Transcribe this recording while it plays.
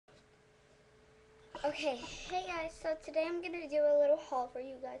Okay, hey guys, so today I'm going to do a little haul for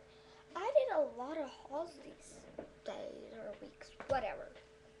you guys. I did a lot of hauls these days or weeks, whatever.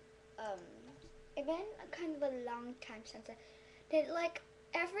 It's been kind of a long time since I did, like,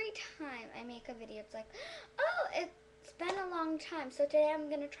 every time I make a video, it's like, oh, it's been a long time. So today I'm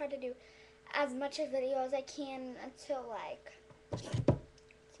going to try to do as much a video as I can until, like, let's see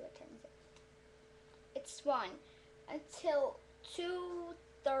what time is it? It's 1. Until 2:30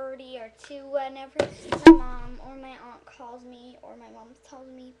 or 2 whenever my mom or my aunt calls me or my mom tells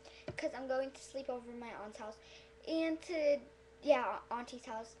me, because I'm going to sleep over my aunt's house and auntie's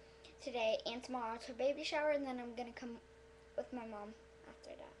house today, and tomorrow to baby shower, and then I'm gonna come with my mom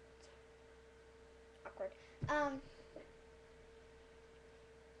after that. Awkward.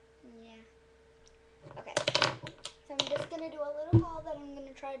 Yeah. Okay. So I'm just gonna do a little haul that I'm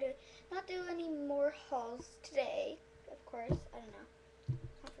gonna try to not do any more hauls today. Of course, I don't know.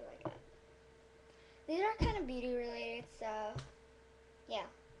 I feel like that. These are kind of beauty related, so yeah.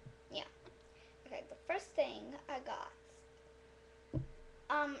 Okay, the first thing I got,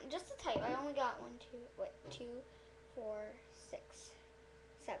 just to tell you, I only got 2, 4, 6,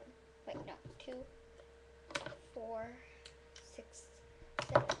 7. Wait, no, 2, 4, 6,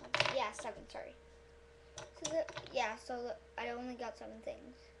 7. Yeah, 7. Sorry. So I only got 7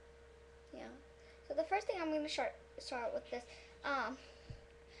 things. Yeah. So the first thing I'm gonna start with this.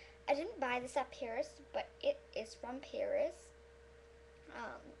 I didn't buy this at Paris, but it is from Paris.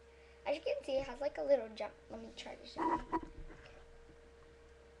 As you can see, it has like a little jump. Let me try to show you.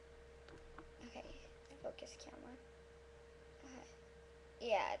 Okay, focus camera.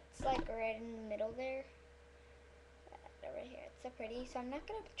 Yeah, it's like right in the middle there. Over here. It's so pretty. So I'm not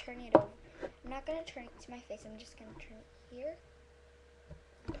gonna turn it over. I'm not gonna turn it to my face. I'm just gonna turn it here.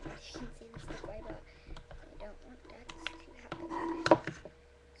 I don't know if you can see this stuff way, but I don't want that to happen.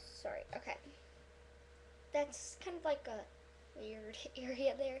 Sorry. Okay. That's kind of like a weird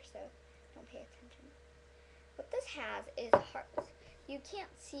area there, so don't pay attention. What this has is hearts. You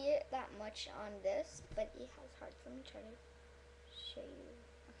can't see it that much on this, but it has hearts. Let me try to show you.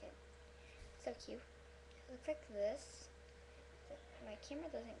 Okay, so cute. It looks like this. My camera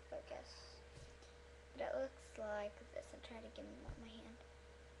doesn't focus, but it looks like this. I'm trying to give me my hand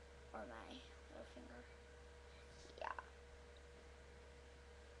or my little finger. Yeah.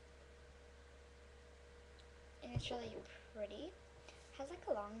 And it's really pretty. It has like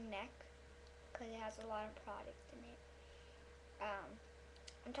a long neck because it has a lot of product in it.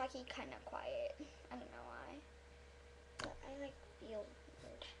 I'm talking kind of quiet. I don't know why, but I like feel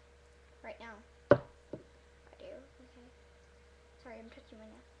weird right now. I do. Okay. Sorry, I'm touching my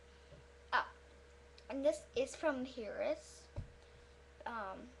neck. Oh, and this is from Paris. I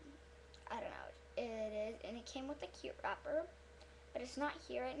don't know. It is, and it came with a cute wrapper, but it's not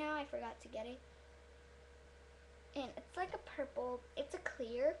here right now. I forgot to get it. And it's like a purple. It's a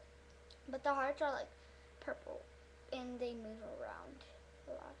clear, but the hearts are like purple, and they move around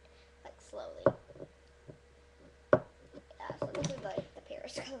a lot, like slowly. Yeah, so this is like the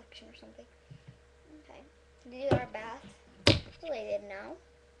Paris collection or something. Okay, these are bath related now.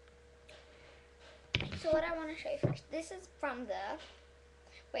 So what I want to show you first. This is from the.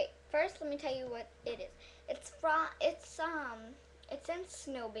 Wait, first let me tell you what it is. It's in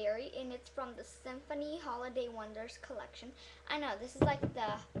Snowberry, and it's from the Symphony Holiday Wonders collection. I know this is like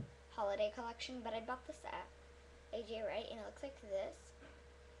the holiday collection, but I bought this at AJ Wright, and it looks like this.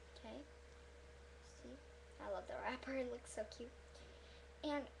 Okay, see, I love the wrapper. It looks so cute.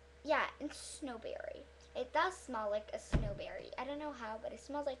 And yeah, it's Snowberry. It does smell like a snowberry. I don't know how, but it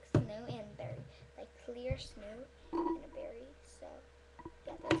smells like snow and berry, like clear snow and a berry. So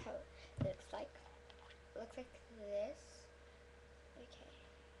yeah, that's how it looks like. It looks like this. Okay,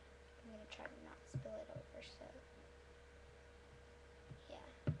 I'm gonna try to not spill it over. So yeah,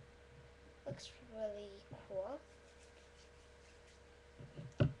 looks really cool.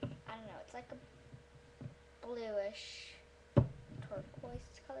 I don't know. It's like a bluish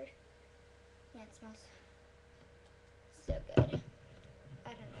turquoise color. Yeah, it smells so good. I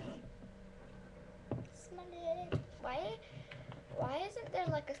don't know. Smell it. Why isn't there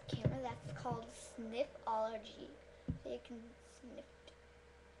like a camera that's called Sniffology? So you can sniff it,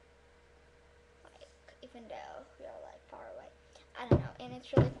 like, even though you're like far away. I don't know, and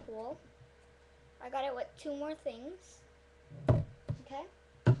it's really cool. I got it with 2 more things. Okay.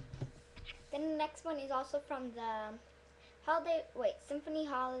 Then the next one is also from the Symphony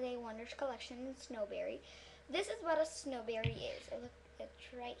Holiday Wonders collection in Snowberry. This is what a snowberry is.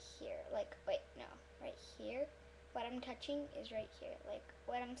 It's right here. Like, wait, no, right here. What I'm touching is right here. Like,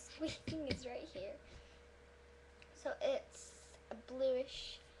 what I'm squeezing is right here. So it's a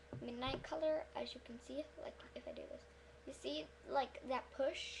bluish midnight color, as you can see. Like if I do this, you see like that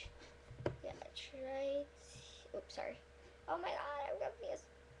push. Yeah, try. Oops, sorry. Oh my god, I've got this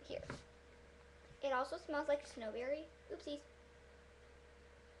here. It also smells like snowberry. Oopsies.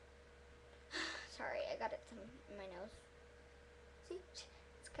 Sorry, I got it in my nose. See,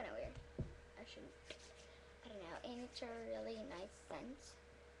 it's kind of weird. I shouldn't. I don't know, and it's a really nice scent.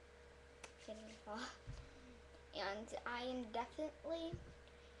 And I am definitely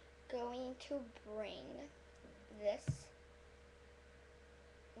going to bring this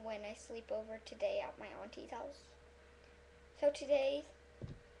when I sleep over today at my auntie's house. So today,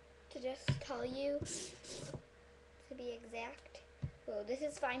 to just tell you, to be exact, oh, this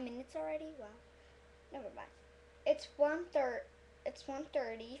is 5 minutes already. Wow, never mind. It's 1:30. It's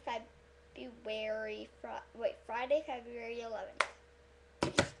 1:30. Friday, February 11th.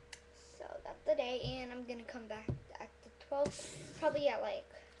 So that's the day, and I'm gonna come back at the 12th, probably at like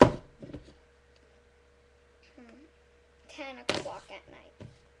 10 o'clock at night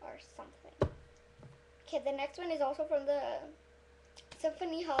or something. Okay, the next one is also from the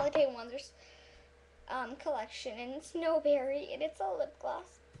Symphony Holiday Wonders collection, and it's Snowberry, and it's a lip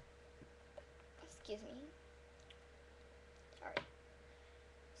gloss. Excuse me.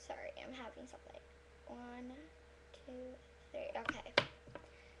 Sorry, I'm having something. 1, 2, 3. Okay.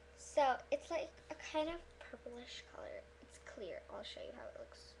 So it's like a kind of purplish color. It's clear. I'll show you how it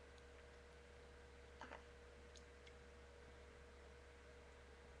looks.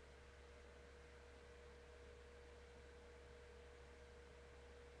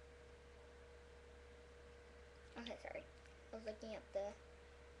 Okay, sorry. I was looking at the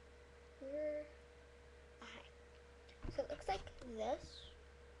here. Okay. So it looks like this.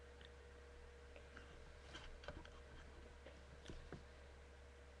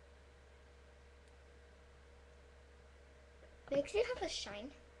 Makes you have a shine.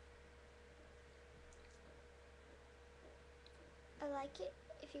 I like it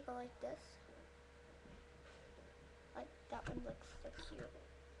if you go like this. Like that one looks so cute.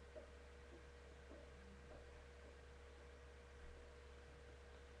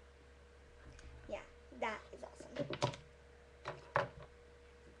 Yeah, that is awesome.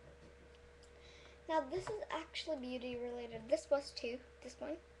 Now this is actually beauty related. This was too, this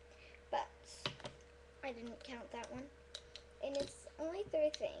one, but I didn't count that one. And it's only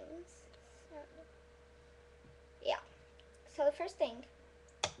 3 things. So, yeah. So the first thing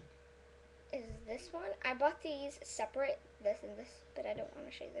is this one. I bought these separate, this and this, but I don't want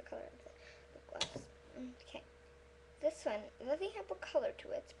to show you the color of the lip gloss. Okay. This one doesn't have a color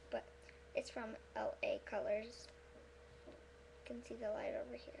to it, but it's from LA Colors. You can see the light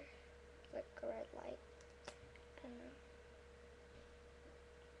over here. Like a red light. I don't know.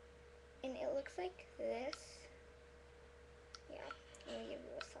 And it looks like this. Yeah. Let me give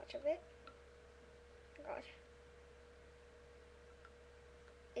you a swatch of it. Oh gosh.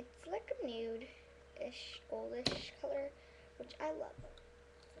 It's like a nude-ish, goldish color, which I love.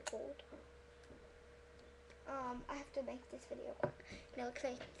 Gold. I have to make this video quick. And it looks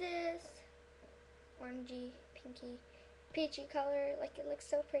like this. Orangey, pinky, peachy color. Like, it looks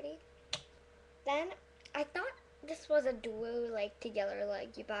so pretty. Then, I thought this was a duo, like, together,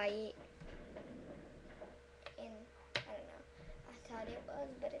 like, you buy it. And, I don't know. I thought it was,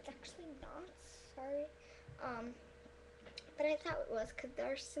 but it's actually not. Sorry. But I thought it was because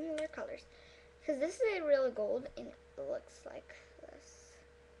they're similar colors. Because this is a real gold, and it looks like this.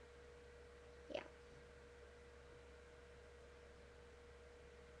 Yeah.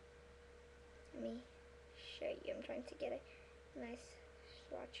 Let me show you. I'm trying to get a nice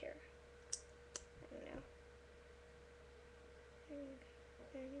swatch here. I don't know.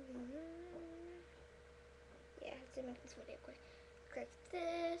 Yeah, I have to make this video quick. Like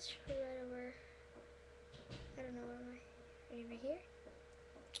this, right over. I don't know where am I. Right here.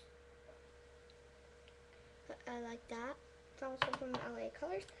 I like that. It's also from LA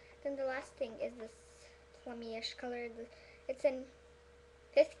Colors. Then the last thing is this plummy-ish color. It's in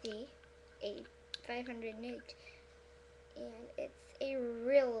 50, a 500 nude, and it's a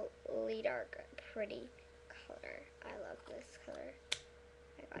really dark, pretty color. I love this color. Oh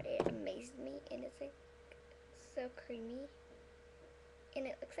my god, it amazed me, and it's like so creamy, and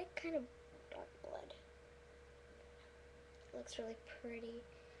it looks like kind of dark blood. It looks really pretty.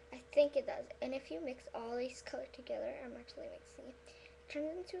 I think it does. And if you mix all these colors together, I'm actually mixing it. It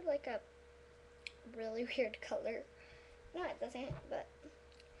turns into like a really weird color. No, it doesn't, but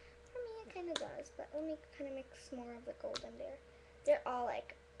for me it kind of does. But let me kind of mix more of the gold in there. They're all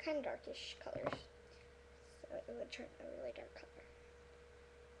like kind of darkish colors. So it would turn a really dark color.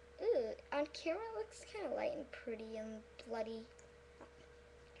 Ooh, on camera it looks kind of light and pretty and bloody.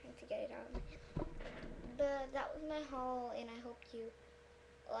 get it out. But that was my haul, and I hope you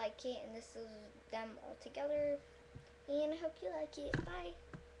like it. And this is them all together, and I hope you like it.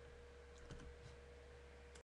 Bye.